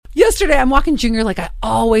yesterday I'm walking Junior like I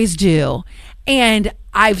always do. And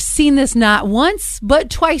I've seen this not once, but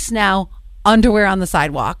twice now. Underwear on the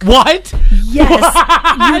sidewalk. What? Yes.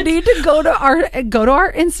 What? You need to go to our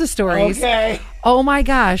Insta stories. Okay. Oh my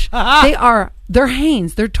gosh. They're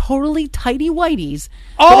Hanes. They're totally tighty whities.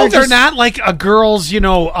 Oh, they're not like a girl's,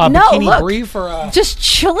 bikini brief or a... Just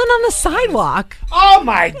chilling on the sidewalk. Oh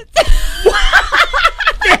my...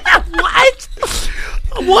 What?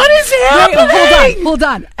 What is happening? Wait, hold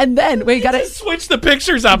on. And then we got to switch the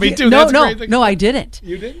pictures on me too. No, That's great. I didn't.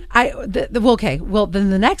 You didn't? Okay. Well, then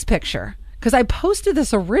the next picture, because I posted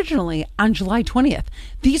this originally on July 20th.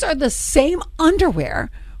 These are the same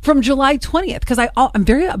underwear from July 20th because I'm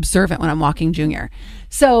very observant when I'm walking Junior.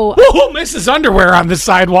 So, who misses underwear on the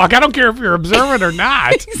sidewalk? I don't care if you're observant or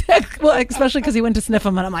not. Exactly. Well, especially because he went to sniff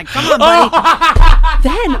them, and I'm like, come on, buddy.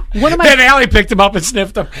 Then Allie picked him up and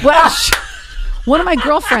sniffed him. Well, one of my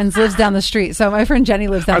girlfriends lives down the street. So my friend Jenny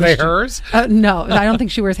lives down the street. Are they hers? No, I don't think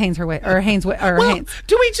she wears Hanes Hanes.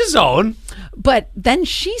 To each his own. But then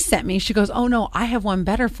she sent me, she goes, oh no, I have one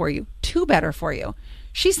better for you. Two better for you.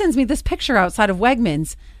 She sends me this picture outside of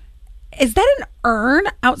Wegmans. Is that an urn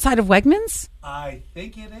outside of Wegmans? I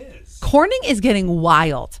think it is. Corning is getting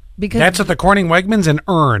wild because that's at the Corning Wegmans, an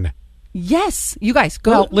urn. Yes, you guys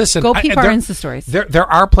go. Well, listen, go peep our Insta stories. There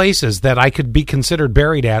are places that I could be considered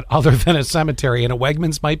buried at, other than a cemetery, and a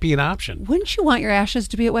Wegmans might be an option. Wouldn't you want your ashes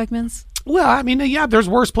to be at Wegmans? Well, I mean, yeah, there's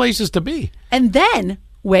worse places to be. And then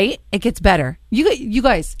wait, it gets better. You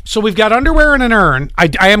guys. So we've got underwear in an urn. I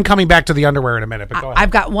am coming back to the underwear in a minute, but go ahead.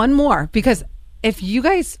 I've got one more because if you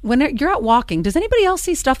guys, when you're out walking, does anybody else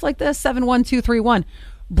see stuff like this? 71231,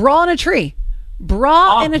 bra in a tree,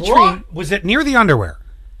 bra in a tree. Was it near the underwear?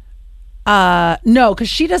 No, because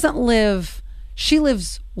she doesn't live. She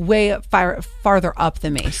lives way farther up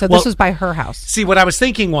than me. So this was by her house. See, what I was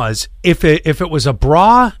thinking was if it was a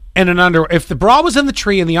bra and an underwear, if the bra was in the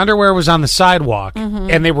tree and the underwear was on the sidewalk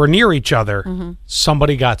and they were near each other,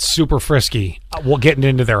 somebody got super frisky getting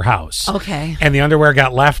into their house. Okay. And the underwear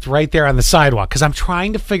got left right there on the sidewalk. Because I'm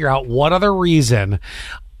trying to figure out what other reason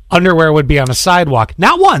underwear would be on the sidewalk.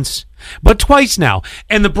 Not once, but twice now.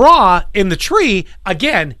 And the bra in the tree,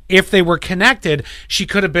 again, if they were connected, she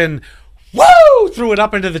could have been, threw it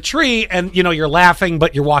up into the tree, and you're laughing,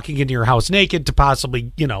 but you're walking into your house naked to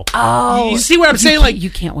possibly, you see what I'm saying? Like, you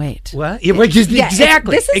can't wait. What?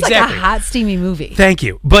 Exactly. This is like a hot, steamy movie. Thank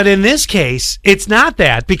you. But in this case, it's not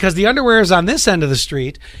that, because the underwear is on this end of the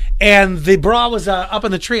street, and the bra was up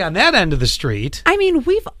in the tree on that end of the street. I mean,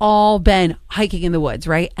 we've all been hiking in the woods,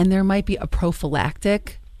 right? And there might be a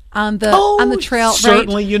prophylactic on the trail.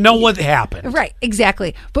 Certainly, right? You know what happened. Right,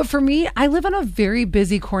 exactly. But for me, I live on a very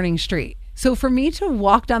busy Corning street. So for me to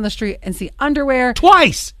walk down the street and see underwear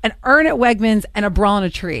twice, an urn at Wegmans, and a bra in a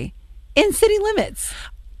tree in city limits.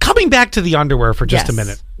 Coming back to the underwear for just a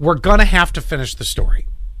minute, we're gonna have to finish the story.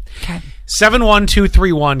 Okay.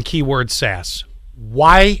 71231 keyword sass.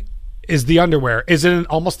 Why is the underwear? Is it in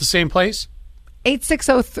almost the same place?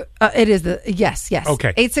 8603. It is the yes.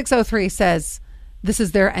 Okay. 8603 says this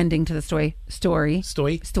is their ending to the story. Story.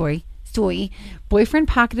 Boyfriend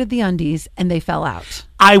pocketed the undies and they fell out.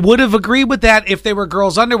 I would have agreed with that if they were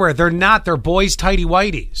girls' underwear. They're not. They're boys' tighty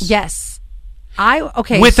whities. Yes.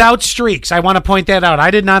 Without streaks. I want to point that out.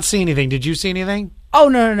 I did not see anything. Did you see anything? Oh,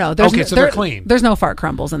 no. So they're clean. There's no fart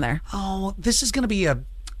crumbles in there. Oh, this is going to be I'm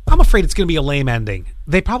afraid it's going to be a lame ending.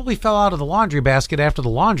 They probably fell out of the laundry basket after the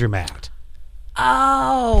laundromat.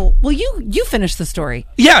 Oh, well, you finished the story.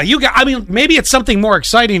 Yeah, maybe it's something more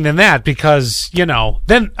exciting than that because,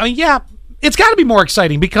 it's got to be more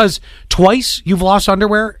exciting because twice you've lost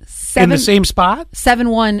underwear in the same spot.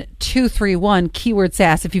 71231, keyword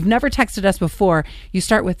sass. If you've never texted us before, you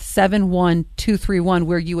start with 71231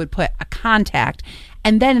 where you would put a contact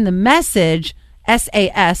and then in the message,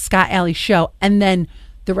 SAS, Scott Alley Show, and then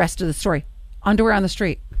the rest of the story. Underwear on the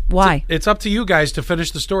street. Why? It's up to you guys to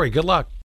finish the story. Good luck.